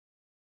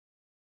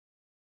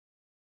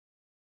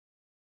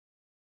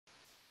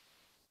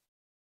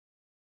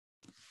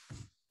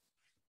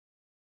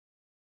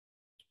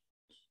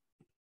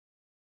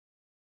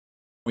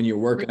when you're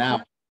working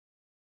out,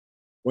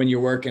 when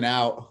you're working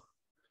out,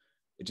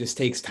 it just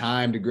takes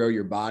time to grow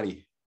your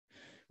body.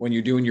 When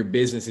you're doing your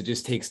business, it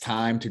just takes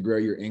time to grow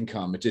your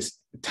income.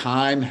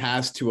 Time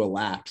has to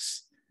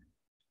elapse,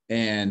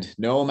 and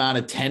no amount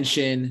of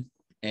tension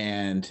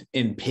and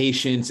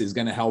impatience is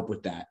going to help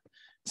with that.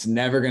 It's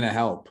never going to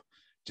help.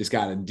 Just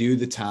got to do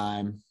the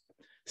time,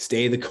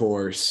 stay the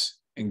course,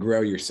 and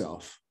grow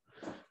yourself.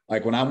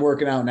 Like when I'm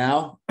working out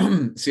now,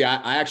 see,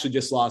 I actually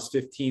just lost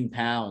 15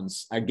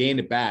 pounds. I gained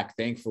it back,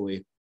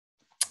 thankfully.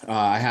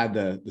 I had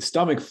the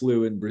stomach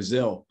flu in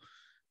Brazil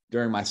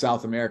during my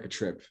South America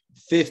trip.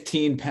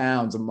 15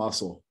 pounds of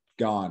muscle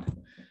gone.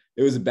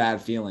 It was a bad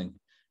feeling.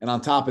 And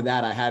on top of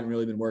that, I hadn't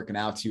really been working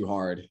out too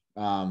hard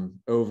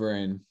over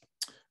in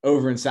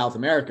South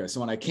America.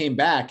 So when I came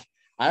back,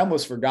 I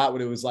almost forgot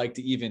what it was like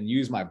to even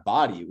use my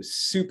body. It was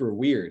super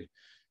weird,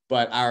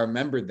 but I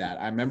remembered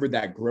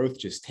that growth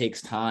just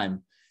takes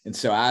time. And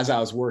so as I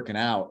was working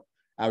out,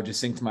 I would just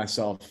think to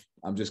myself,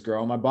 I'm just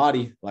growing my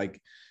body.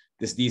 Like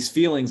these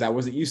feelings, I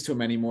wasn't used to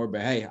them anymore,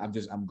 but hey,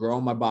 I'm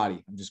growing my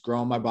body. I'm just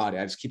growing my body.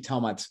 I just keep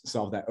telling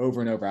myself that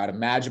over and over. I'd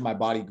imagine my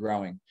body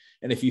growing.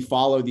 And if you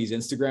follow these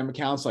Instagram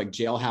accounts like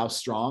Jailhouse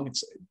Strong,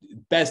 it's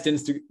best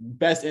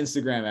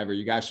Instagram ever.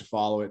 You guys should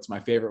follow it. It's my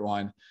favorite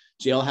one,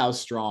 Jailhouse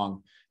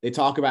Strong. They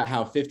talk about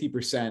how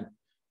 50%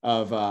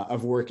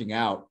 of working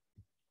out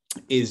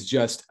is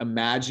just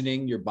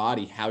imagining your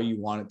body how you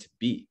want it to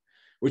be,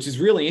 which is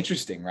really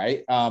interesting,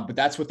 right? But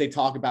that's what they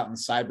talk about in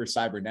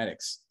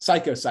psycho-cybernetics,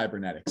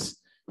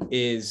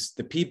 is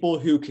the people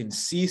who can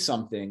see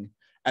something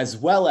as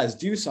well as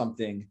do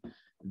something,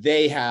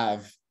 they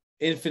have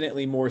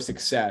infinitely more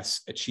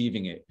success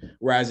achieving it.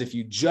 Whereas if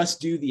you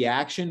just do the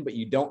action, but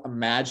you don't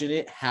imagine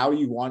it how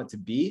you want it to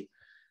be,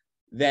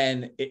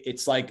 then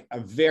it's like a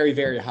very,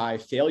 very high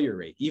failure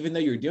rate, even though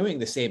you're doing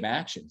the same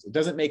actions. It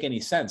doesn't make any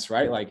sense,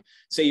 right? Like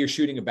say you're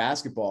shooting a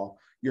basketball,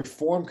 your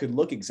form could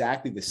look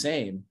exactly the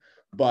same,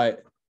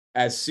 but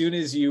as soon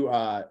as you're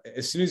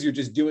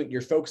just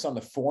you're focused on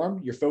the form,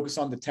 you're focused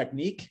on the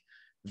technique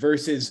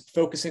versus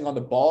focusing on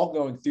the ball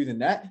going through the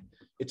net,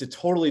 it's a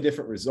totally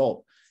different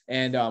result.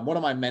 And one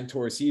of my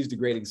mentors, he used a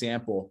great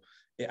example.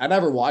 I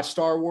never watched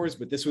Star Wars,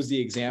 but this was the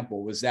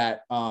example, was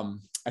that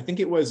I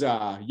think it was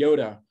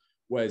Yoda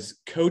was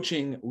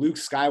coaching Luke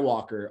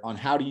Skywalker on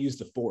how to use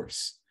the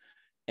Force.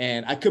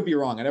 And I could be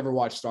wrong. I never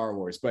watched Star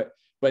Wars, but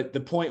the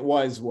point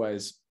was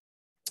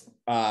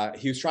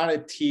he was trying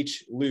to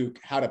teach Luke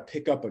how to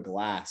pick up a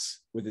glass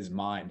with his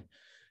mind.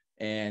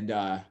 And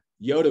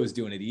Yoda was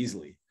doing it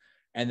easily.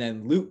 And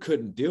then Luke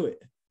couldn't do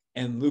it.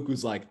 And Luke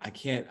was like, I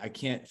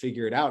can't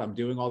figure it out. I'm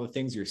doing all the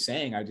things you're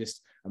saying.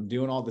 I'm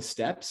doing all the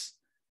steps,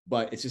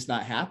 but it's just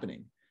not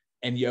happening.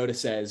 And Yoda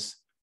says,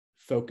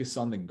 focus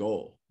on the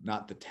goal,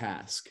 not the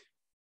task.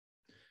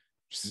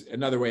 Which is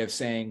another way of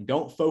saying,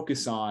 don't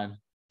focus on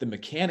the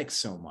mechanics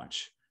so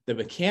much. The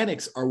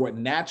mechanics are what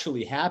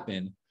naturally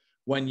happen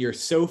when you're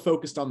so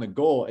focused on the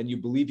goal and you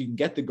believe you can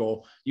get the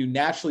goal. You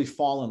naturally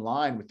fall in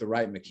line with the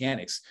right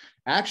mechanics.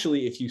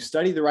 Actually, if you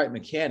study the right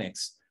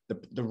mechanics,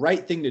 the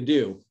right thing to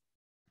do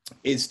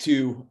is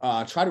to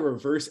try to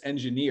reverse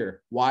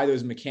engineer why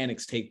those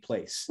mechanics take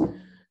place.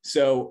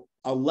 So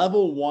a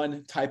level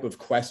 1 type of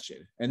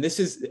question, and this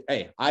is,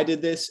 hey, I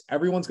did this,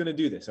 everyone's going to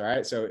do this. All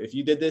right. So if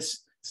you did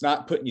this, it's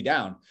not putting you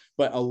down,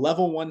 but a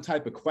level 1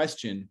 type of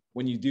question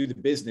when you do the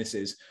business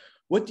is,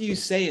 what do you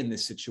say in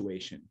this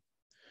situation?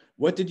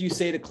 What did you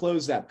say to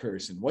close that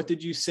person? What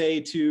did you say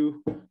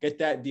to get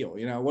that deal?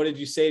 What did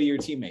you say to your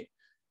teammate?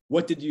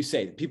 What did you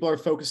say? People are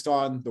focused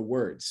on the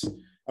words.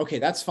 Okay,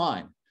 that's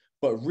fine.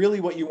 But really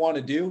what you want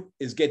to do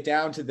is get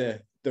down to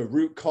the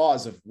root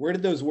cause of where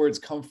did those words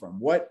come from?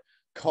 What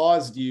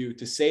caused you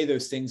to say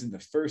those things in the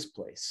first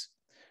place?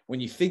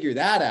 When you figure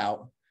that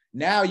out,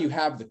 now you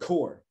have the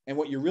core. And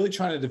what you're really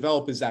trying to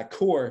develop is that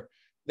core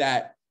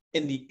that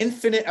in the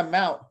infinite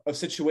amount of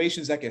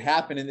situations that could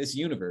happen in this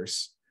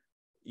universe,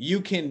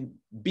 you can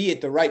be at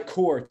the right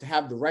core to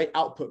have the right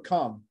output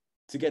come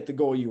to get the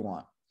goal you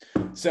want.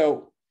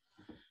 So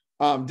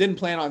didn't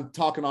plan on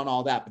talking on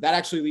all that, but that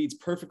actually leads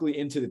perfectly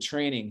into the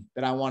training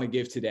that I want to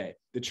give today.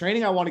 The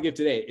training I want to give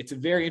today, it's a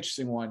very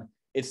interesting one.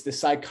 It's the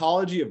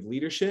psychology of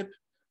leadership,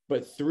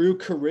 but through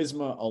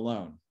charisma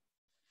alone.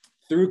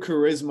 Through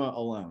charisma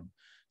alone.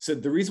 So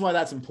the reason why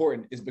that's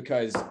important is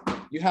because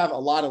you have a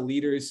lot of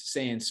leaders,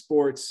 say in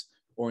sports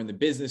or in the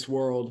business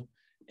world,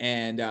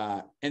 and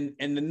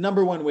the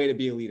number one way to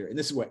be a leader, and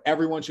this is what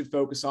everyone should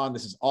focus on,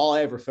 this is all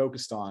I ever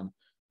focused on,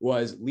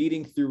 was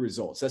leading through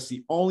results. That's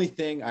the only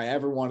thing I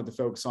ever wanted to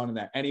focus on and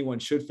that anyone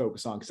should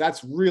focus on, because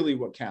that's really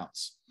what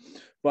counts.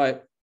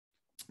 But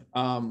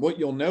what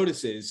you'll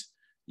notice is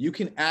you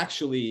can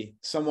actually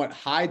somewhat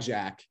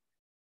hijack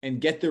and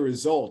get the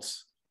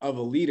results of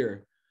a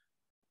leader,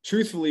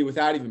 truthfully,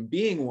 without even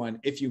being one,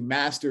 if you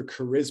master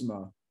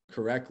charisma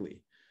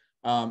correctly.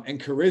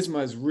 And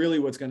charisma is really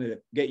what's going to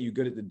get you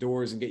good at the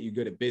doors and get you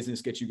good at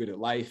business, get you good at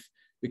life,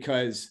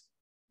 because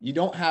you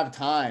don't have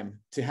time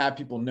to have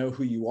people know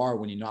who you are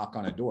when you knock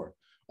on a door.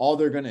 All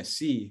they're going to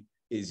see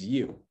is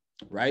you,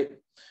 right?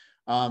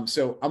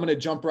 So I'm going to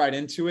jump right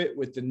into it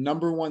with the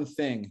number one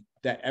thing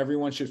that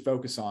everyone should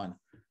focus on,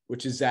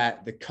 which is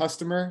that the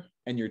customer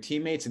and your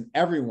teammates and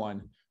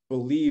everyone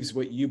believes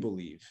what you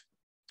believe.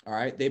 All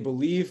right. They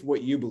believe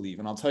what you believe.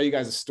 And I'll tell you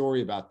guys a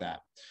story about that.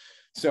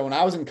 So when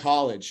I was in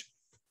college,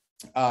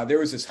 there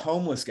was this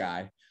homeless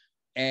guy,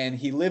 and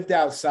he lived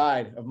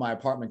outside of my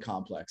apartment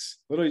complex,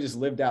 literally just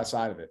lived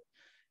outside of it.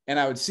 And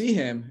I would see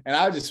him and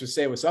I would just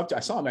say, what's up to, I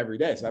saw him every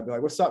day. So I'd be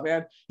like, what's up,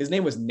 man? His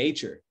name was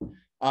Nature.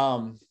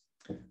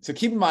 So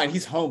keep in mind,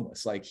 he's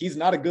homeless. Like, he's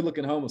not a good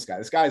looking homeless guy.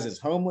 This guy is as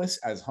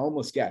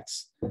homeless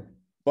gets.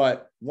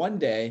 But one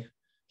day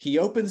he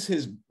opens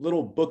his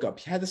little book up.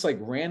 He had this like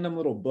random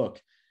little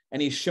book,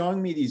 and he's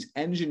showing me these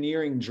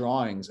engineering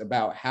drawings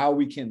about how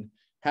we can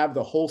have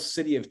the whole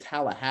city of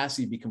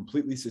Tallahassee be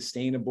completely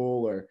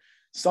sustainable, or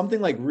something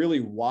like really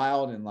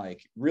wild and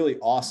like really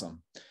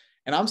awesome.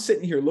 And I'm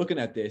sitting here looking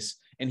at this,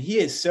 and he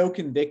is so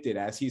convicted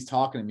as he's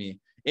talking to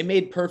me. It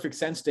made perfect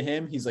sense to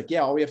him. He's like,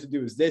 yeah, all we have to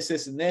do is this,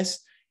 this, and this.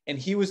 And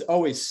he was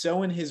always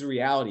so in his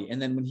reality. And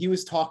then when he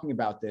was talking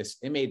about this,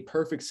 it made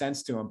perfect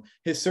sense to him.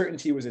 His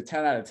certainty was a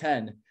 10 out of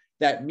 10,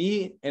 that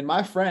me and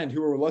my friend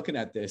who were looking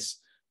at this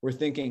were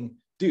thinking,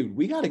 dude,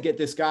 we got to get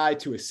this guy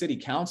to a city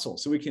council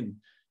so we can,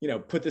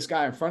 put this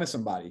guy in front of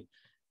somebody.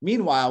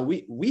 Meanwhile,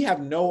 we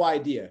have no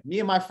idea. Me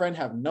and my friend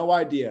have no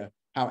idea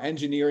how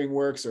engineering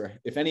works or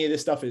if any of this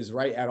stuff is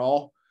right at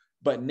all.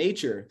 But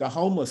Nature, the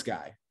homeless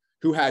guy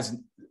who has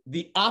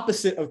the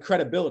opposite of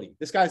credibility,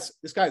 this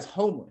guy's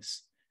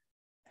homeless,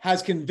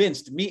 has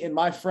convinced me and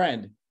my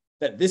friend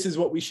that this is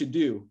what we should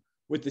do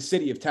with the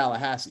city of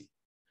Tallahassee.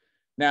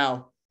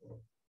 Now,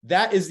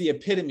 that is the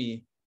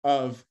epitome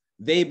of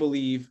they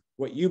believe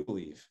what you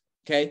believe.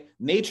 Okay.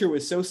 Nature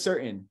was so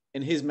certain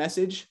in his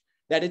message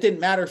that it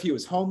didn't matter if he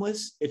was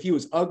homeless, if he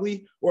was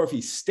ugly, or if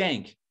he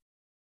stank.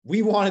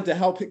 We wanted to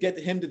help get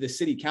him to the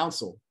city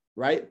council,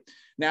 right?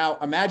 Now,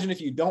 imagine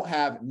if you don't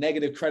have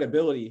negative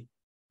credibility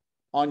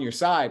on your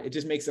side. It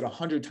just makes it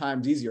 100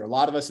 times easier. A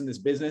lot of us in this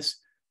business,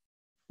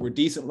 we're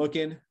decent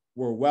looking,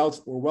 we're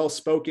well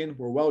spoken,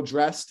 we're well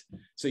dressed.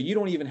 So you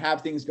don't even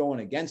have things going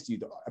against you.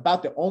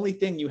 About the only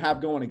thing you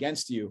have going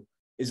against you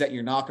is that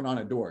you're knocking on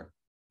a door,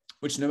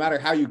 which no matter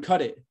how you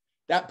cut it,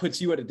 that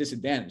puts you at a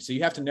disadvantage. So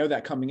you have to know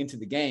that coming into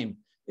the game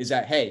is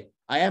that, hey,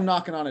 I am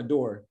knocking on a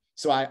door.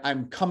 So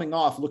I'm coming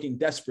off looking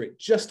desperate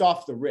just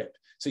off the rip.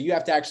 So you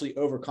have to actually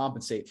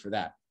overcompensate for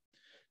that.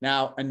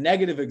 Now, a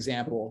negative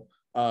example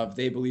of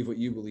they believe what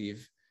you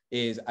believe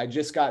is I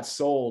just got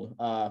sold.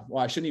 Well,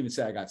 I shouldn't even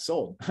say I got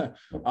sold.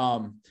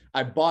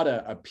 I bought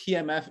a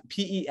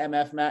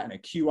PEMF mat and a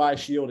QI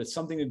shield. It's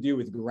something to do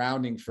with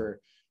grounding for,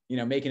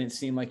 making it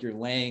seem like you're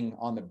laying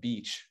on the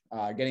beach,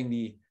 getting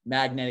the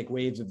magnetic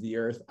waves of the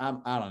earth. I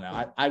don't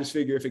know. I just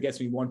figure if it gets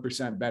me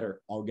 1%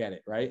 better, I'll get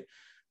it. Right.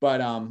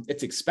 But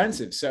it's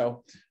expensive.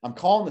 So I'm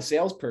calling the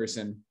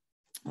salesperson.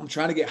 I'm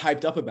trying to get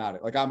hyped up about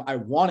it. Like I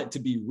want it to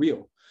be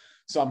real.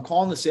 So I'm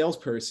calling the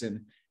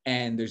salesperson,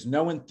 and there's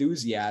no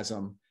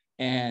enthusiasm,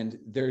 and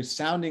they're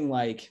sounding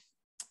like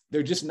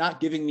they're just not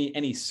giving me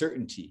any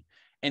certainty.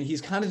 And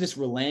he's kind of just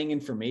relaying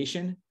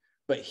information,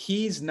 but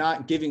he's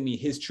not giving me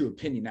his true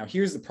opinion. Now,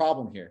 here's the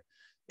problem here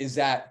is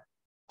that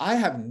I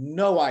have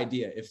no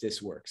idea if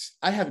this works.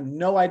 I have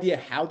no idea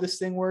how this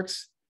thing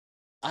works.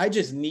 I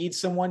just need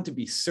someone to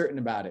be certain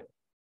about it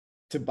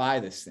to buy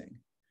this thing.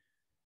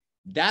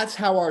 That's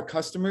how our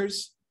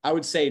customers, I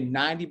would say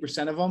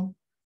 90% of them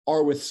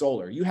are with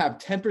solar. You have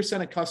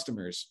 10% of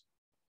customers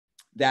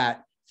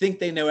that think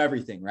they know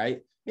everything,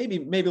 right? Maybe a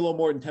little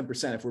more than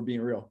 10% if we're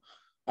being real.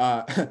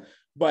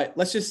 But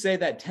let's just say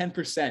that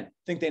 10%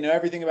 think they know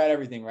everything about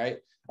everything, right?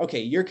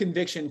 Okay, your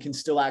conviction can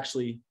still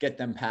actually get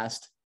them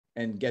past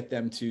and get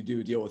them to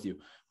do a deal with you.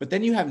 But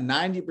then you have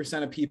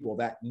 90% of people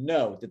that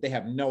know that they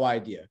have no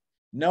idea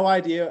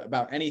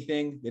about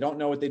anything. They don't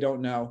know what they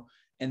don't know.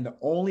 And the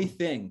only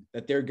thing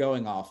that they're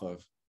going off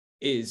of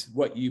is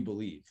what you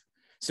believe.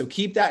 So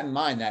keep that in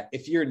mind, that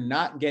if you're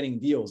not getting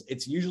deals,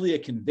 it's usually a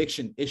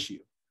conviction issue.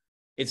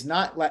 It's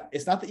not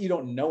that you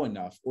don't know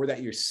enough or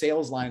that your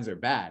sales lines are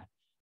bad.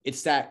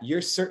 It's that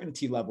your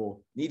certainty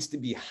level needs to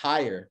be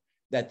higher,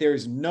 that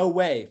there's no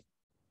way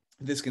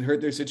this can hurt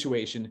their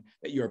situation,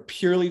 that you're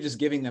purely just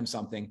giving them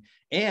something,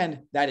 and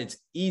that it's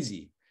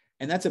easy.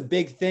 And that's a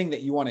big thing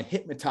that you want to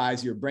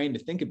hypnotize your brain to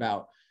think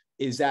about,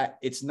 is that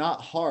it's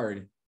not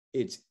hard,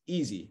 it's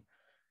easy.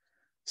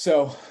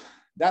 So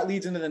that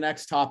leads into the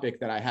next topic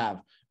that I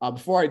have.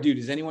 Before I do,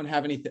 does anyone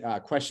have any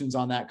questions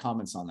on that,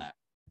 comments on that?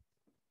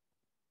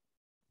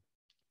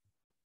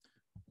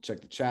 Check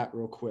the chat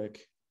real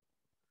quick.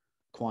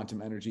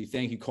 Quantum energy.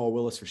 Thank you, Cole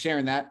Willis, for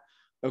sharing that.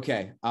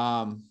 Okay.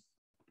 All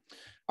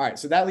right.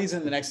 So that leads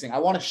into the next thing. I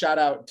want to shout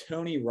out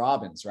Tony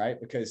Robbins, right?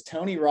 Because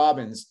Tony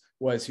Robbins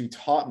was who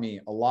taught me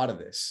a lot of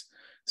this.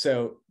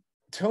 So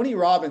Tony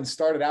Robbins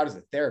started out as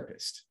a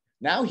therapist.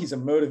 Now he's a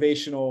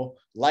motivational,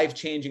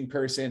 life-changing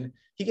person.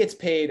 He gets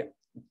paid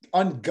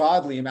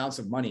ungodly amounts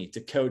of money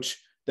to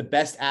coach the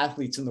best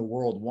athletes in the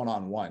world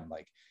one-on-one.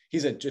 Like,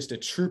 he's just a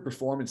true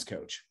performance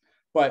coach.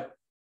 But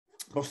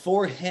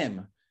before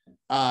him,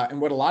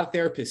 and what a lot of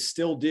therapists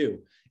still do,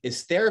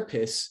 is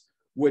therapists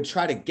would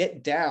try to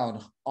get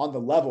down on the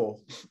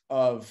level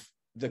of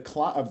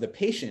the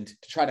patient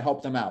to try to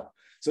help them out.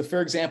 So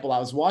for example, I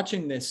was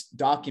watching this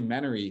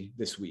documentary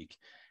this week,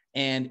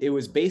 and it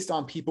was based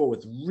on people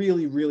with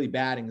really, really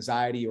bad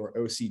anxiety or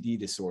OCD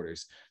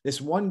disorders.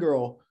 This one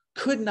girl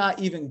could not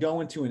even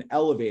go into an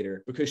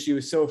elevator because she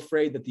was so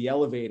afraid that the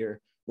elevator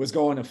was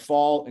going to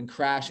fall and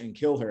crash and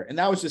kill her. And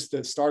that was just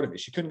the start of it.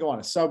 She couldn't go on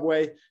a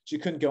subway. She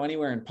couldn't go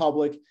anywhere in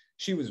public.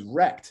 She was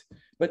wrecked.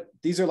 But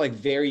these are like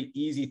very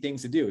easy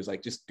things to do. It's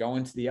like, just go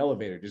into the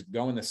elevator, just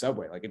go in the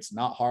subway. Like, it's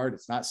not hard.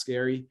 It's not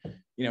scary.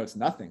 You know, it's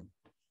nothing.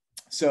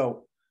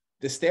 So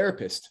this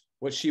therapist,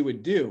 what she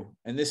would do,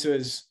 and this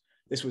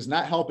was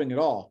not helping at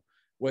all,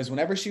 was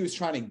whenever she was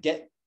trying to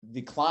get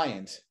the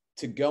client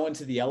to go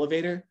into the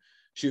elevator,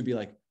 she would be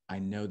like, I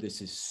know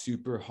this is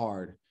super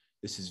hard.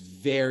 This is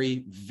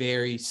very,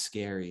 very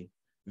scary,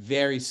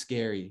 very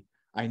scary.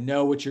 I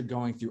know what you're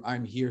going through.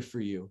 I'm here for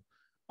you.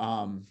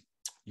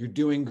 You're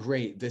doing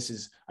great.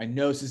 I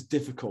know this is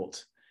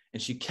difficult.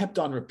 And she kept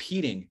on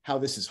repeating how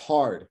this is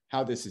hard,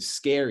 how this is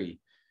scary.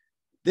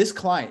 This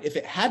client, if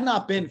it had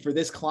not been for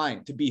this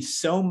client to be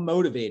so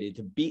motivated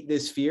to beat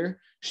this fear,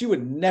 she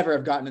would never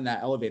have gotten in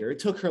that elevator. It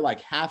took her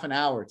like half an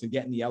hour to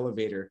get in the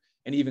elevator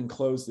and even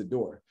close the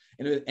door.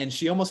 And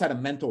she almost had a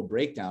mental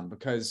breakdown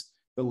because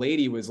the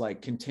lady was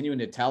like continuing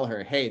to tell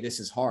her, hey, this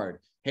is hard.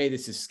 Hey,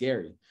 this is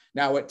scary.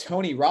 Now, what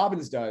Tony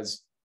Robbins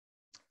does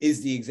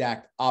is the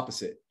exact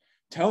opposite.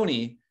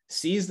 Tony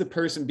sees the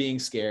person being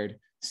scared,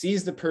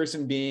 sees the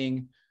person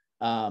being,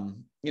 not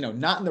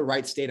in the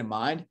right state of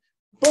mind,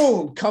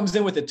 boom, comes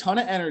in with a ton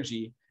of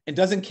energy and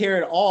doesn't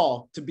care at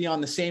all to be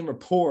on the same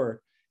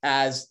rapport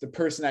as the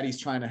person that he's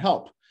trying to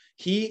help.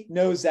 He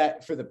knows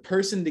that for the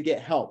person to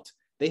get helped,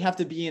 they have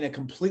to be in a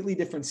completely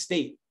different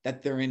state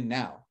that they're in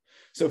now.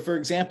 So for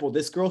example,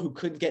 this girl who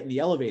couldn't get in the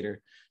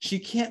elevator, she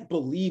can't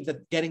believe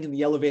that getting in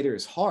the elevator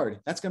is hard.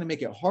 That's going to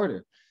make it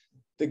harder.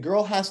 The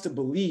girl has to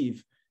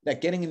believe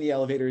that getting in the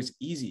elevator is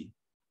easy.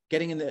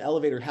 Getting in the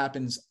elevator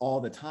happens all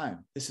the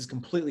time. This is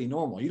completely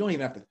normal. You don't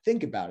even have to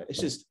think about it.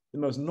 It's just the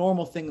most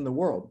normal thing in the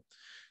world.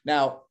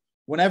 Now,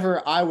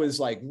 whenever I was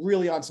like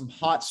really on some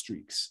hot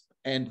streaks,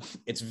 and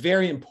it's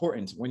very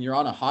important when you're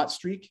on a hot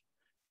streak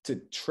to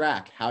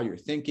track how you're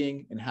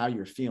thinking and how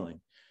you're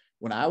feeling.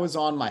 When I was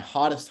on my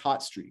hottest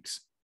hot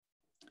streaks,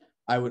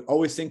 I would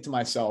always think to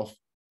myself,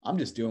 I'm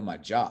just doing my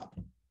job.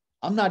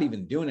 I'm not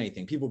even doing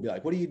anything. People would be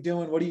like, what are you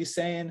doing? What are you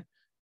saying?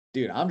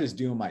 Dude, I'm just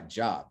doing my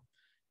job.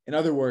 In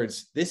other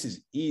words, this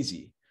is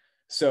easy.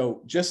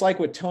 So just like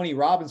what Tony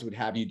Robbins would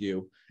have you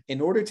do,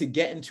 in order to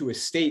get into a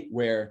state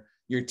where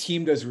your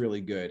team does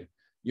really good,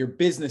 your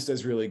business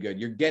does really good,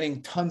 you're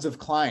getting tons of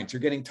clients,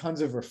 you're getting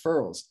tons of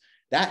referrals,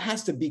 that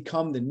has to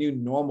become the new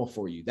normal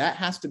for you. That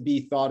has to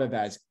be thought of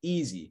as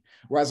easy.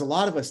 Whereas a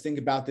lot of us think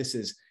about this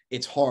as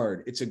it's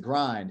hard, it's a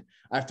grind,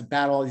 I have to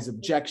battle all these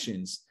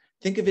objections.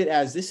 Think of it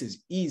as this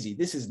is easy,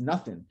 this is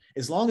nothing.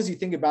 As long as you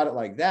think about it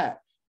like that,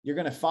 you're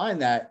going to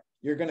find that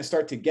you're going to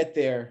start to get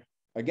there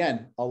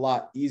again a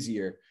lot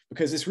easier,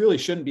 because this really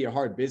shouldn't be a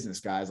hard business,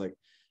 guys. Like,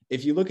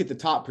 if you look at the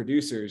top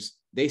producers,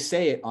 they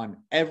say it on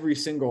every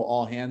single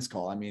all hands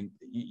call. I mean,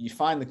 you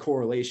find the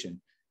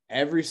correlation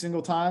every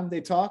single time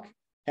they talk.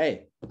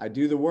 Hey, I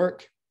do the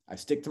work, I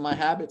stick to my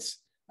habits,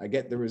 I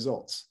get the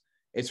results.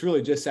 It's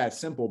really just that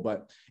simple,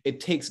 but it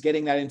takes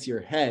getting that into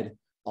your head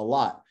a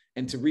lot.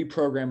 And to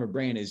reprogram a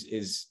brain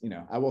is,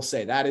 I will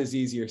say that is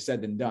easier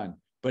said than done,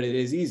 but it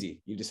is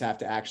easy. You just have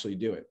to actually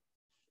do it.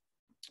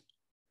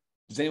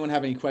 Does anyone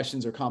have any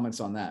questions or comments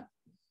on that?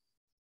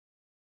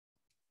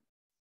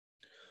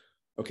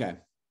 Okay.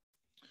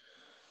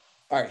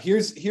 All right,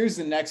 here's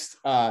the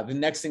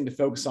next thing to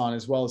focus on,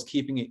 as well as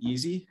keeping it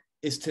easy,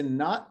 is to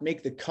not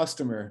make the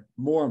customer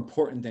more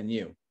important than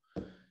you.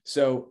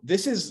 So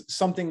this is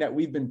something that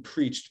we've been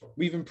preached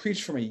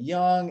from a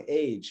young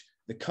age.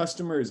 The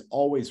customer is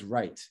always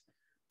right.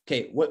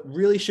 Okay, what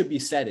really should be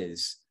said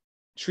is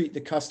treat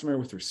the customer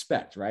with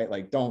respect, right?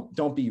 Like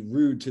don't be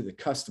rude to the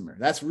customer.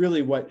 That's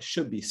really what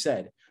should be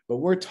said. But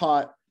we're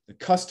taught the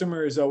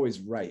customer is always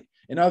right.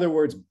 In other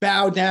words,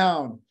 bow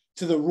down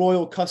to the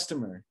royal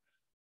customer.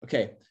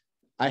 Okay,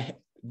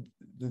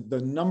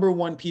 the number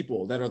one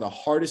people that are the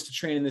hardest to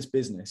train in this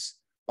business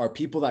are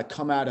people that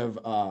come out of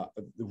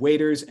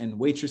waiters and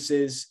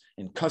waitresses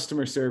and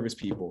customer service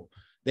people.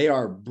 They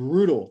are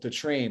brutal to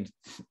train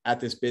at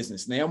this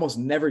business, and they almost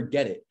never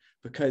get it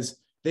because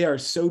they are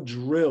so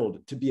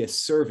drilled to be a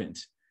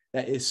servant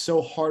that it's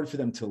so hard for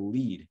them to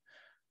lead.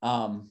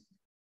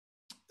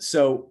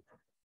 So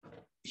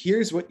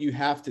here's what you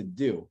have to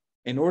do.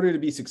 In order to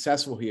be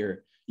successful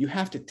here, you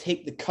have to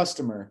take the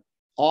customer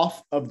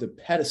off of the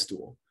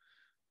pedestal,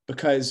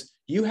 because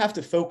you have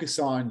to focus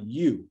on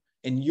you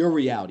and your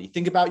reality.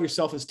 Think about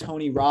yourself as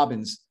Tony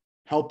Robbins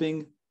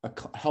helping a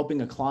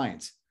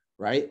client,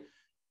 right?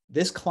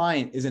 This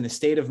client is in a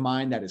state of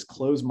mind that is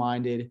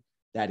closed-minded,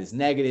 that is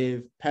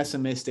negative,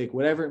 pessimistic,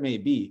 whatever it may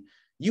be.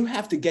 You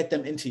have to get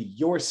them into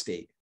your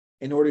state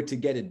in order to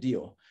get a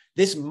deal.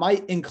 This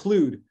might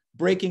include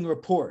breaking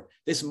rapport.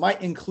 This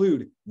might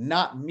include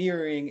not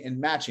mirroring and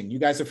matching. You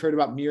guys have heard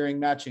about mirroring,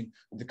 matching.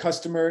 If the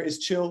customer is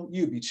chill,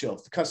 you be chill.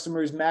 If the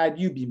customer is mad,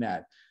 you be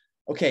mad.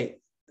 Okay,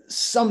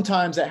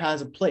 sometimes that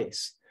has a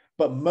place,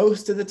 but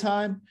most of the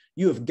time,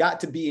 you have got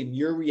to be in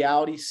your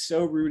reality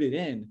so rooted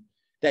in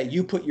that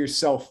you put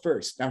yourself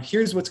first. Now,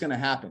 here's what's going to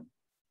happen.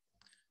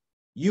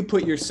 You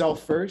put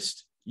yourself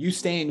first, you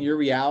stay in your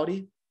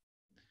reality.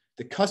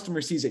 The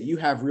customer sees that you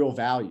have real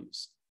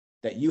values,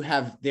 that you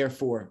have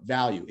therefore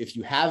value. If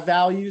you have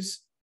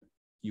values,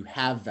 you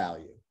have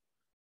value.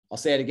 I'll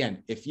say it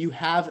again. If you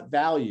have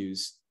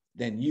values,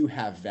 then you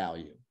have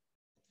value.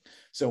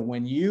 So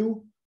when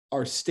you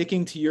are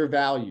sticking to your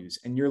values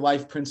and your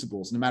life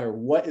principles, no matter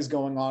what is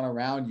going on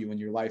around you in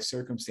your life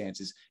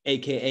circumstances,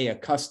 AKA a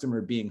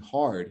customer being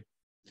hard,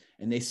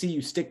 and they see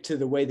you stick to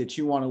the way that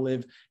you want to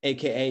live,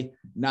 AKA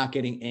not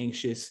getting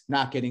anxious,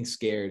 not getting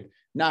scared,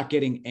 not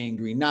getting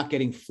angry, not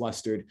getting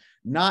flustered,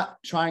 not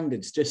trying to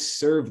just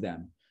serve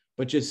them,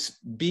 but just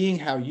being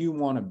how you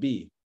want to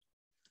be,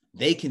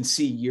 they can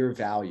see your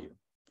value.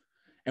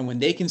 And when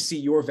they can see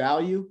your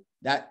value,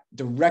 that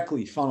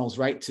directly funnels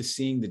right to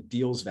seeing the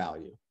deal's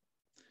value.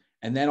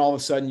 And then all of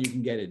a sudden you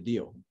can get a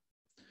deal.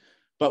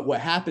 But what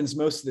happens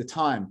most of the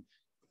time,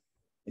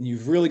 and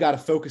you've really got to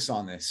focus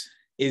on this,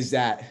 is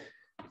that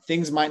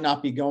things might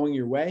not be going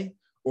your way,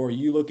 or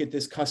you look at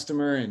this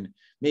customer and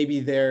maybe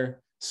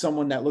they're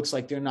someone that looks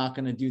like they're not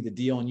going to do the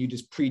deal and you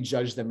just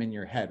prejudge them in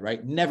your head,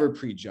 right? Never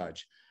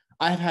prejudge.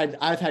 I've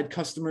had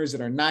customers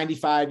that are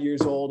 95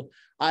 years old.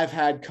 I've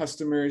had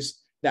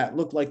customers that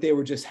look like they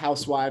were just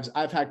housewives.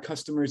 I've had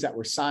customers that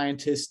were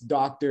scientists,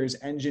 doctors,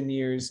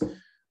 engineers,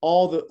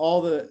 all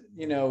the,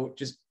 you know,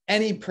 just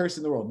any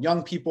person in the world,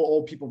 young people,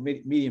 old people,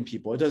 medium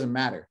people, it doesn't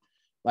matter.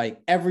 Like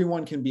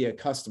everyone can be a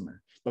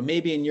customer, but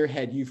maybe in your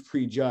head, you've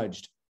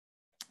prejudged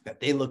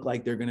that they look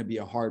like they're going to be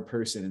a hard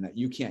person and that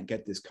you can't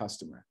get this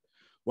customer.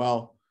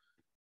 Well,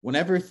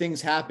 whenever things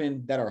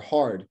happen that are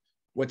hard,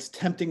 what's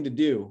tempting to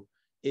do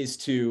is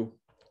to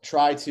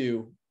try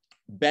to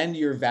bend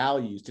your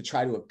values to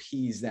try to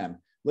appease them.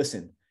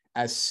 Listen,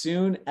 as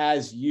soon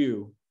as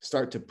you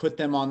start to put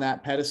them on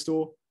that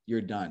pedestal,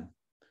 you're done.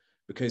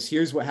 Because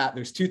here's what happens.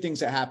 There's two things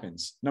that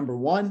happens. Number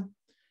one,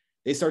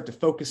 they start to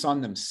focus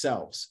on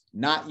themselves,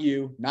 not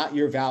you, not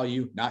your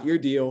value, not your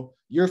deal.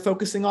 You're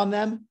focusing on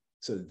them,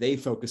 so they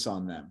focus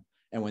on them.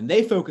 And when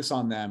they focus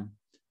on them,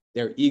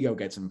 their ego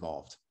gets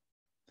involved.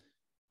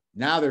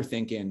 Now they're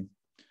thinking,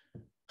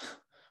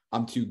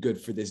 I'm too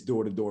good for this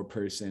door-to-door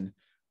person.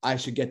 I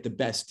should get the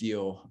best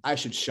deal. I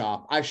should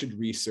shop. I should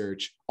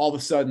research. All of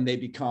a sudden they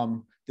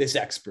become this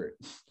expert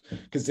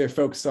because they're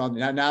focused on,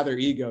 now their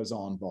ego is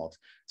all involved.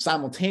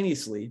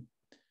 Simultaneously,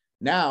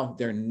 now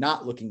they're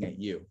not looking at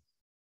you.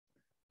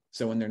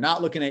 So when they're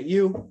not looking at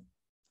you,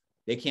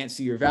 they can't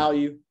see your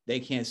value. They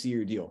can't see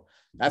your deal.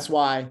 That's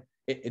why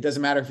it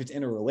doesn't matter if it's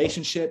in a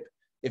relationship,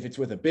 if it's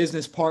with a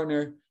business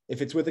partner,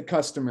 if it's with a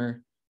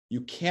customer,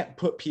 you can't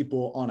put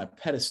people on a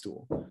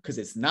pedestal because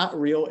it's not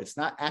real. It's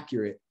not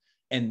accurate.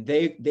 And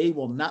they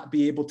will not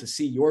be able to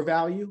see your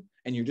value.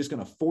 And you're just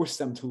going to force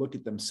them to look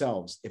at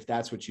themselves if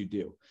that's what you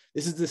do.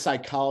 This is the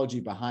psychology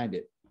behind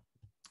it.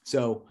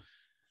 So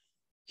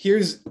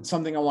here's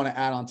something I want to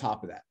add on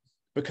top of that,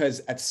 because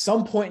at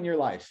some point in your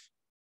life,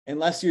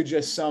 unless you're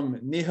just some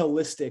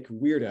nihilistic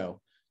weirdo,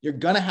 you're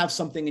going to have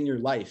something in your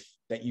life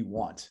that you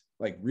want,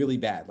 like really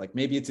bad. Like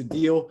maybe it's a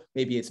deal,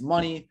 maybe it's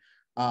money.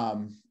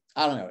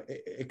 I don't know.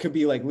 It could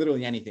be like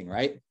literally anything,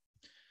 right?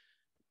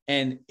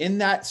 And in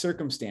that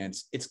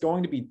circumstance, it's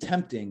going to be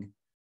tempting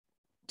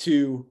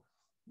to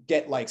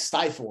get like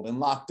stifled and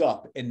locked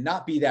up and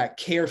not be that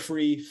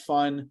carefree,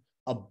 fun,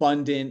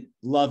 abundant,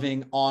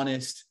 loving,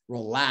 honest,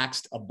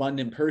 relaxed,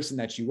 abundant person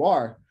that you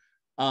are.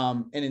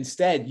 And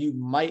instead, you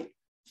might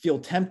feel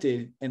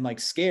tempted and like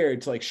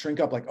scared to like shrink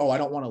up, like, oh, I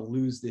don't want to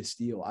lose this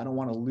deal. I don't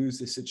want to lose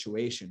this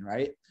situation,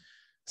 right?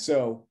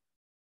 So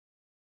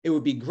it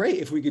would be great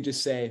if we could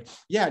just say,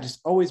 yeah, just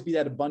always be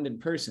that abundant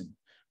person.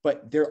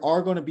 But there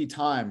are going to be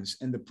times,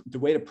 and the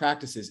way to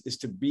practice is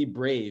to be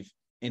brave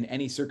in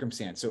any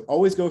circumstance. So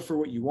always go for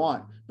what you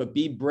want, but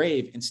be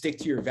brave and stick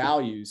to your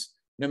values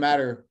no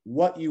matter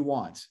what you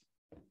want.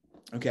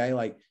 Okay.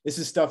 Like this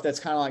is stuff that's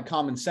kind of like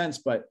common sense,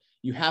 but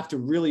you have to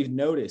really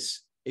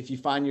notice if you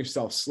find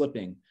yourself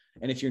slipping.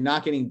 And if you're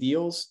not getting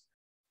deals,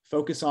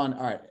 focus on,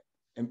 all right,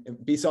 and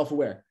be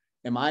self-aware.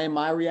 Am I in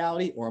my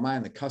reality or am I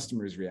in the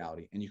customer's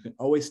reality? And you can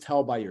always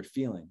tell by your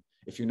feeling.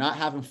 If you're not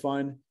having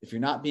fun, if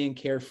you're not being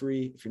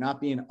carefree, if you're not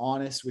being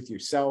honest with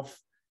yourself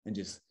and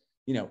just,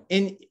 you know,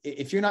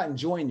 if you're not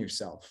enjoying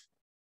yourself,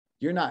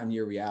 you're not in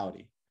your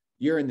reality.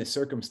 You're in the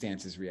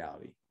circumstances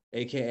reality,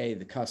 AKA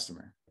the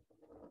customer.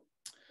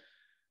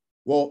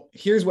 Well,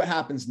 here's what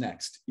happens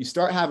next. You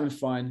start having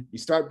fun. You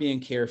start being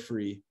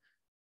carefree.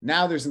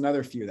 Now there's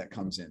another fear that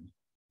comes in.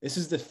 This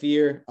is the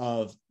fear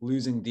of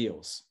losing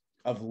deals,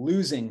 of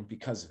losing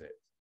because of it.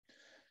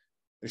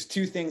 There's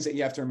two things that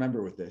you have to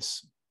remember with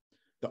this.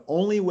 The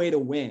only way to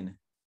win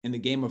in the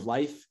game of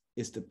life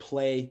is to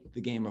play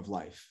the game of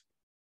life.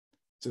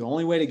 So the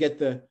only way to get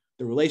the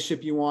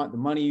relationship you want, the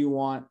money you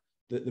want,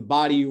 the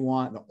body you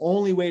want. The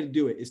only way to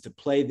do it is to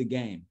play the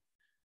game.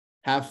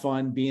 Have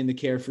fun, being the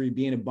carefree,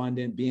 being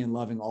abundant, being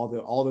loving,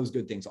 all those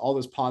good things, all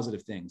those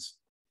positive things.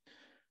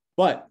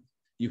 But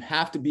you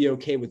have to be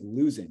okay with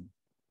losing.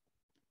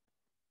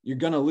 You're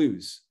going to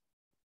lose.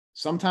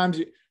 Sometimes,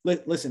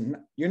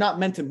 listen, you're not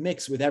meant to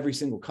mix with every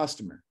single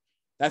customer.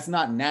 That's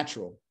not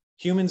natural.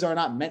 Humans are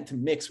not meant to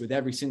mix with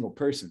every single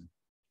person.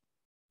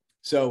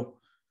 So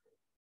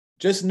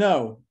just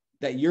know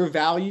that your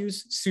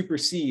values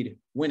supersede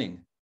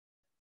winning.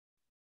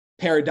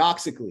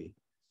 Paradoxically,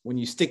 when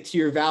you stick to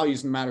your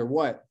values no matter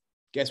what,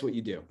 guess what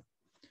you do?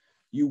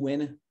 You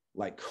win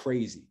like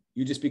crazy.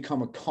 You just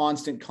become a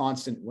constant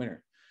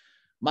winner.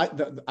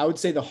 I would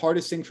say the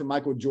hardest thing for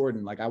Michael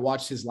Jordan, like I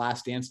watched his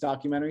Last Dance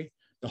documentary,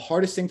 the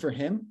hardest thing for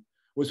him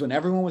was when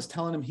everyone was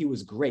telling him he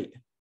was great.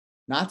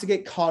 Not to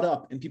get caught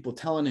up in people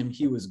telling him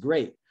he was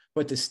great,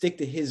 but to stick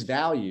to his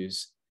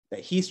values, that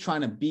he's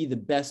trying to be the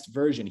best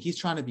version. He's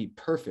trying to be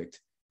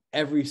perfect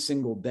every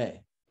single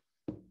day.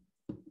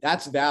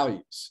 That's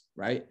values,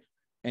 right?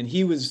 And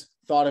he was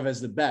thought of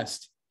as the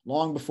best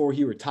long before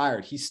he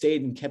retired. He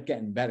stayed and kept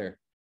getting better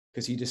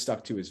because he just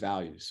stuck to his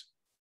values.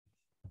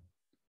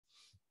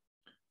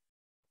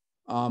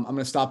 I'm going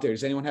to stop there.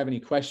 Does anyone have any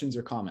questions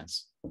or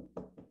comments?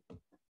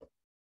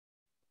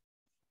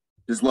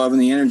 Just loving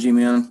the energy,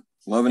 man.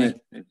 Loving it.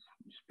 It's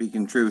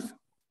speaking truth.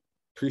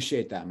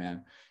 Appreciate that,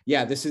 man.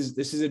 Yeah, this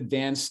is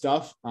advanced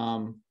stuff.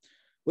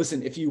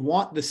 Listen, if you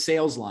want the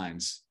sales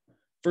lines,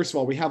 first of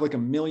all, we have like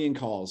 1 million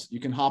calls.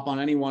 You can hop on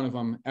any one of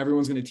them.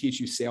 Everyone's going to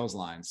teach you sales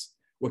lines.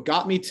 What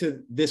got me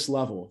to this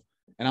level,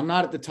 and I'm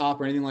not at the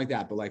top or anything like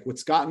that, but like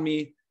what's gotten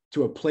me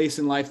to a place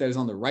in life that is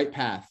on the right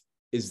path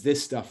is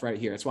this stuff right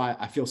here. That's why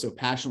I feel so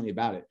passionately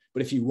about it.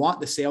 But if you want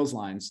the sales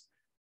lines,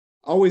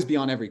 always be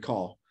on every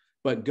call,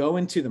 but go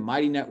into the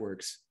Mighty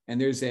Networks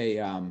and there's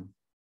a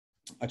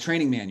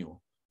training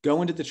manual.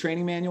 Go into the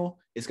training manual.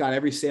 It's got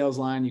every sales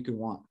line you could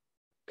want.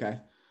 Okay.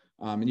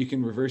 And you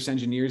can reverse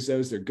engineer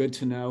those. They're good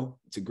to know.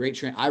 It's a great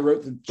training. I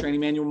wrote the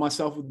training manual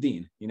myself with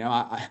Dean,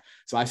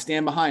 so I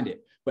stand behind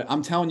it, but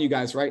I'm telling you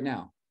guys right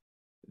now,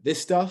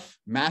 this stuff,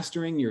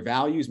 mastering your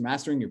values,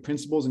 mastering your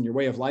principles and your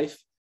way of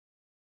life,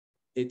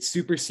 it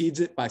supersedes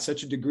it by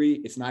such a degree.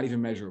 It's not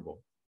even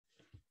measurable.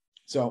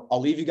 So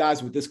I'll leave you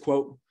guys with this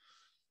quote.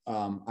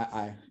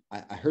 I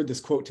heard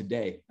this quote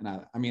today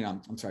and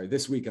I'm sorry,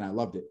 this week, and I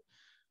loved it.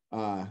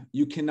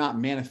 You cannot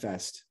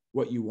manifest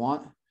what you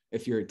want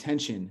if your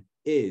attention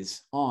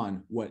is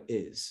on what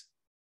is.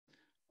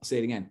 I'll say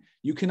it again.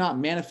 You cannot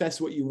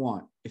manifest what you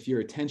want if your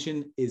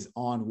attention is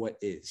on what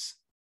is.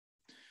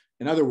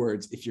 In other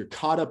words, if you're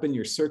caught up in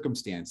your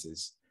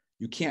circumstances,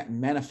 you can't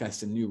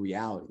manifest a new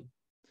reality.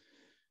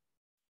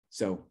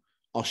 So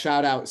I'll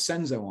shout out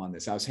Senzo on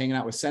this. I was hanging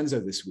out with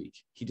Senzo this week.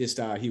 He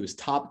was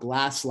top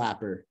glass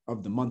slapper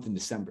of the month in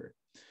December.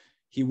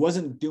 He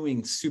wasn't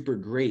doing super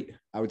great,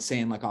 I would say,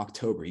 in like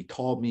October. He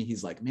called me.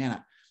 He's like,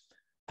 man,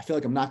 I feel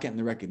like I'm not getting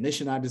the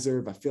recognition I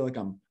deserve. I feel like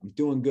I'm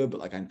doing good, but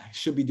like I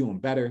should be doing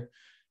better.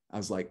 I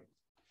was like,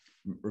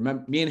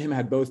 remember, me and him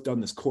had both done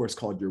this course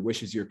called Your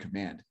Wish is Your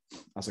Command. I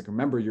was like,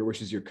 remember, your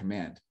wish is your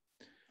command.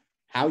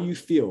 How you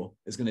feel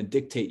is going to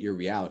dictate your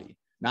reality,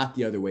 not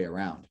the other way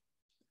around.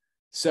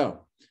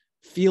 So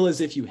feel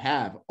as if you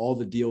have all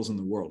the deals in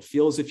the world.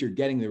 Feel as if you're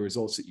getting the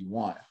results that you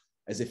want,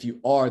 as if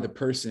you are the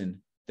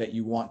person that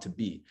you want to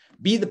be.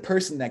 Be the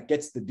person that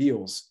gets the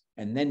deals,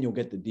 and then you'll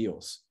get the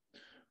deals.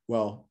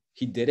 Well,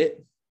 he did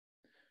it.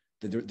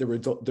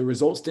 The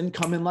results didn't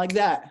come in like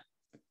that,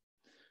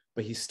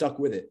 but he stuck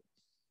with it.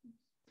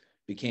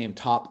 Became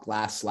top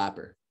glass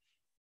slapper.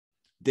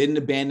 Didn't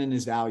abandon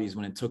his values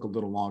when it took a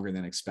little longer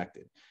than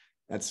expected.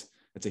 That's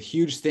a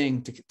huge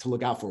thing to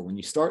look out for. When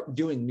you start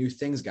doing new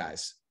things,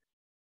 guys,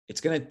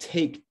 it's going to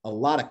take a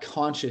lot of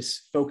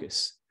conscious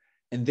focus.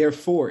 And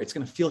therefore, it's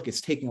going to feel like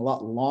it's taking a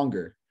lot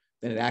longer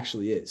than it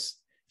actually is.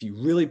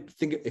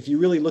 If you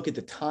really look at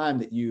the time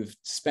that you've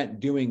spent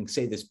doing,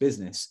 say, this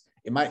business,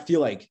 it might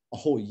feel like a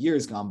whole year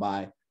has gone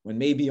by when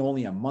maybe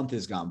only a month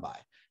has gone by.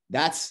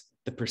 That's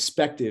the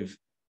perspective.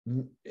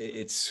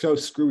 It's so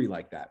screwy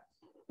like that.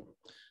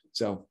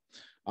 So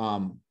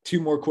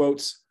 2 more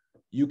quotes.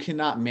 You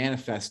cannot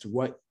manifest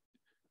what,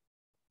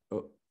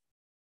 hold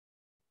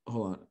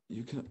on.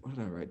 What did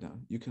I write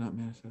down? You cannot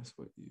manifest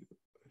what you,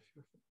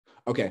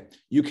 okay.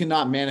 You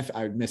cannot manifest,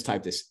 I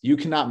mistyped this. You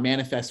cannot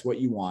manifest what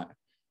you want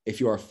if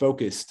you are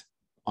focused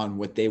on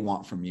what they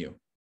want from you.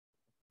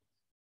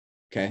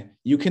 Okay.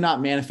 You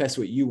cannot manifest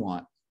what you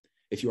want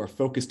if you are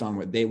focused on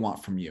what they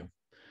want from you.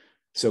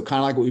 So kind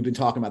of like what we've been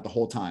talking about the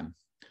whole time,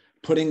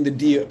 putting the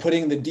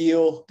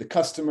deal, the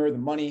customer, the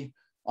money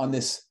on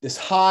this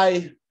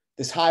high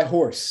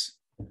horse,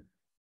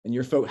 and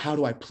you're how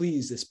do I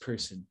please this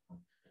person?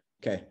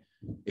 Okay.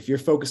 If you're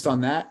focused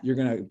on that, you're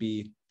going to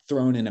be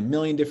thrown in a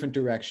million different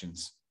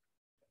directions.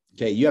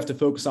 Okay. You have to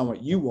focus on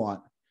what you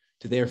want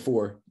to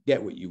therefore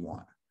get what you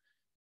want,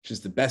 which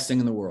is the best thing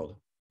in the world.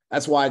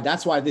 That's why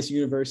this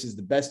universe is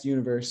the best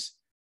universe.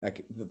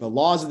 Like the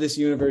laws of this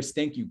universe,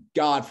 thank you,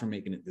 God, for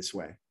making it this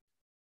way.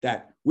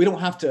 That we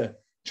don't have to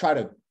try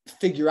to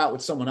figure out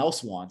what someone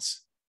else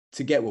wants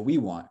to get what we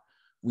want.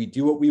 We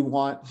do what we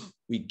want.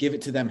 We give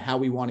it to them how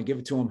we want to give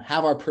it to them,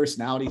 have our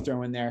personality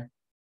thrown in there.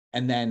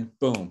 And then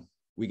boom,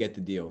 we get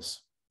the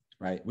deals,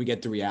 right? We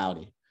get the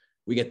reality.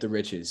 We get the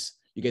riches.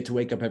 You get to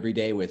wake up every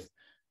day with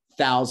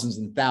thousands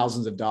and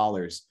thousands of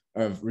dollars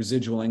of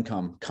residual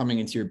income coming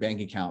into your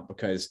bank account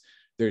because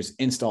there's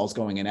installs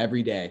going in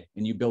every day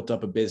and you built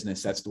up a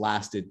business that's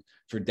lasted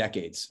for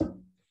decades.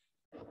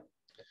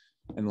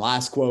 And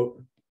last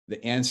quote,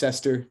 the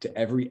ancestor to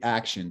every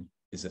action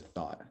is a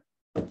thought.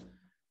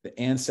 The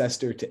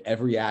ancestor to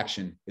every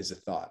action is a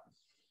thought.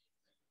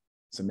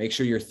 So make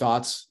sure your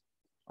thoughts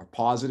are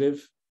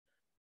positive.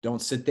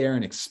 Don't sit there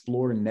and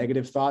explore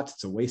negative thoughts.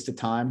 It's a waste of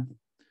time.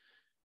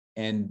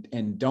 And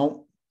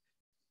don't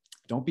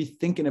be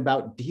thinking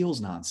about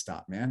deals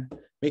nonstop, man. It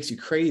makes you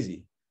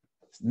crazy.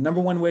 The number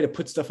one way to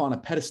put stuff on a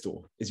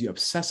pedestal is you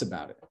obsess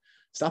about it.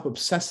 Stop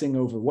obsessing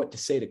over what to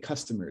say to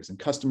customers and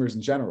customers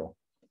in general.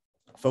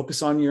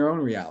 Focus on your own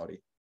reality.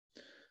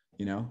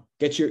 You know,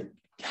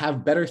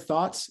 have better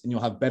thoughts and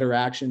you'll have better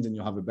actions and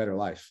you'll have a better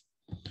life.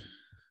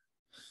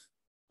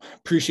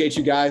 Appreciate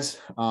you guys.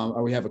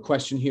 We have a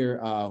question here.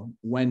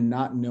 When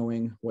not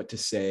knowing what to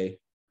say,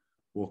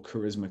 will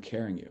charisma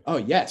carry you? Oh,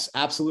 yes,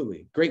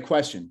 absolutely. Great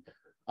question.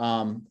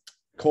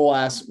 Cole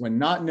asks, when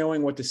not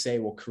knowing what to say,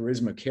 will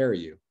charisma carry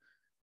you?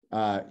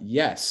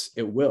 Yes,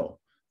 it will,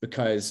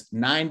 because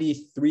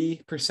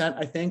 93%,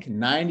 I think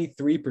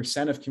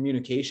 93% of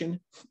communication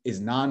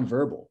is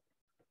nonverbal.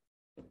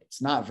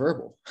 It's not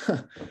verbal.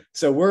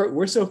 So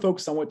we're so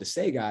focused on what to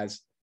say, guys,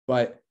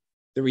 but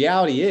the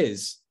reality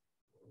is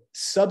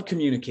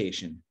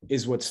subcommunication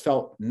is what's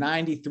felt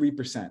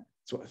 93%.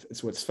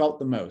 It's what's felt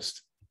the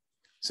most.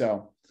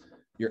 So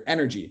your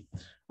energy.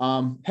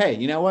 Hey,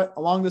 you know what?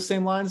 Along the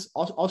same lines,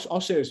 I'll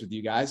share this with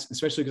you guys,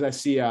 especially because I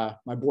see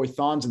my boy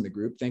Thon's in the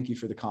group. Thank you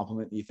for the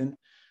compliment, Ethan.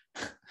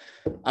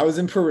 I was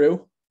in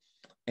Peru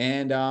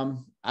and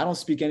I don't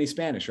speak any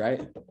Spanish,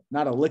 right?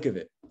 Not a lick of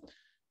it.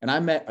 And I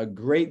met a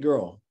great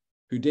girl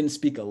who didn't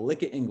speak a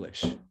lick of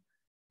English.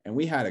 And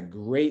we had a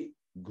great,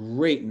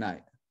 great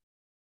night.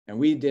 And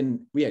we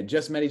had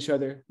just met each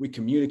other. We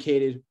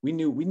communicated. We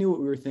knew what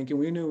we were thinking.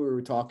 We knew what we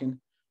were talking.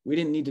 We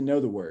didn't need to know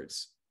the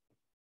words.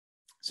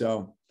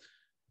 So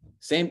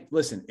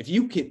listen, if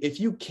you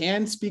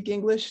can speak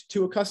English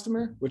to a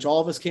customer, which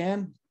all of us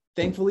can,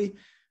 thankfully,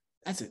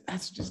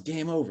 that's just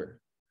game over.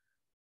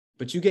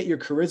 But you get your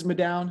charisma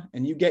down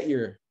and you get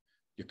your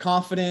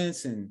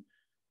confidence and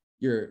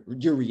your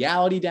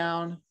reality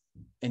down,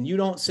 and you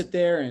don't sit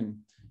there and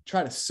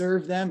try to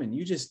serve them, and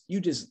you just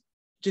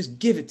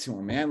give it to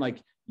them, man.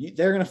 Like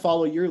they're going to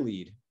follow your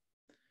lead.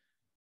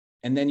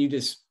 And then you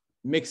just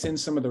mix in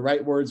some of the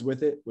right words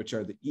with it, which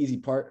are the easy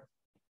part.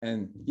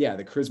 And yeah,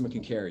 the charisma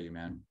can carry you,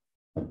 man.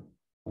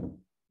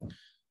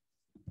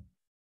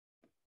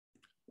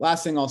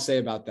 Last thing I'll say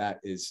about that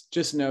is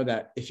just know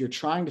that if you're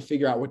trying to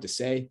figure out what to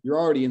say, you're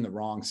already in the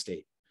wrong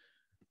state,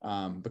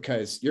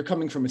 because you're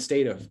coming from a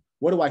state of,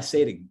 what do I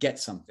say to get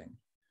something?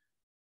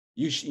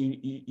 You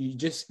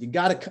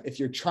gotta, if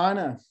you're trying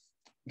to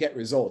get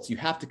results, you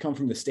have to come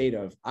from the state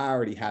of, I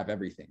already have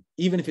everything,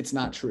 even if it's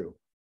not true.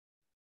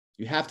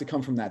 You have to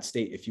come from that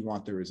state if you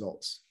want the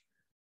results.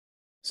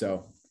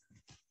 So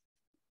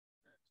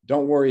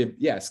don't worry.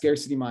 Yeah.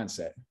 Scarcity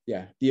mindset.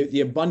 Yeah.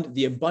 The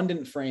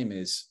abundant frame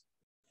is,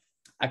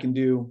 I can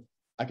do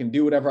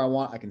whatever I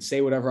want. I can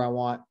say whatever I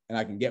want, and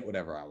I can get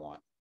whatever I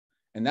want.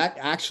 And that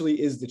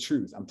actually is the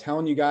truth. I'm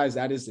telling you guys,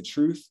 that is the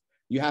truth.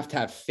 You have to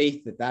have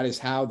faith that is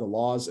how the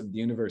laws of the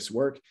universe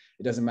work.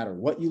 It doesn't matter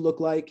what you look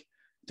like.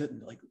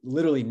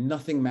 Literally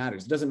nothing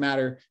matters. It doesn't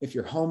matter if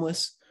you're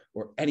homeless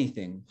or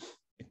anything.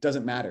 It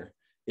doesn't matter.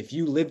 If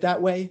you live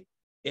that way,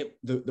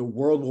 the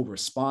world will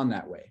respond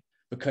that way,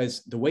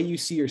 because the way you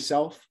see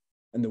yourself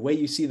and the way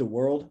you see the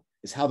world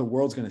is how the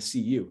world's going to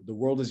see you. The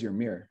world is your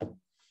mirror.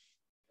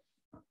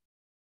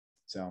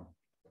 So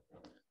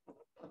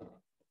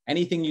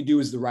anything you do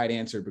is the right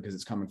answer because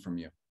it's coming from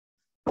you.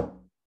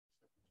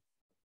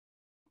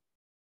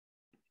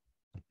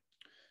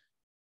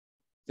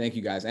 Thank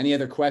you, guys. Any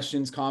other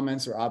questions,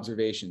 comments, or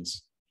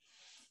observations?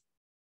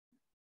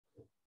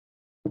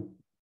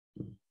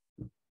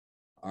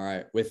 All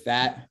right. With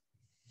that,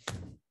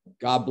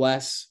 God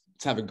bless.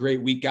 Let's have a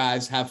great week,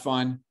 guys. Have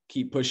fun.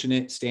 Keep pushing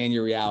it. Stay in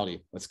your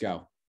reality. Let's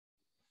go.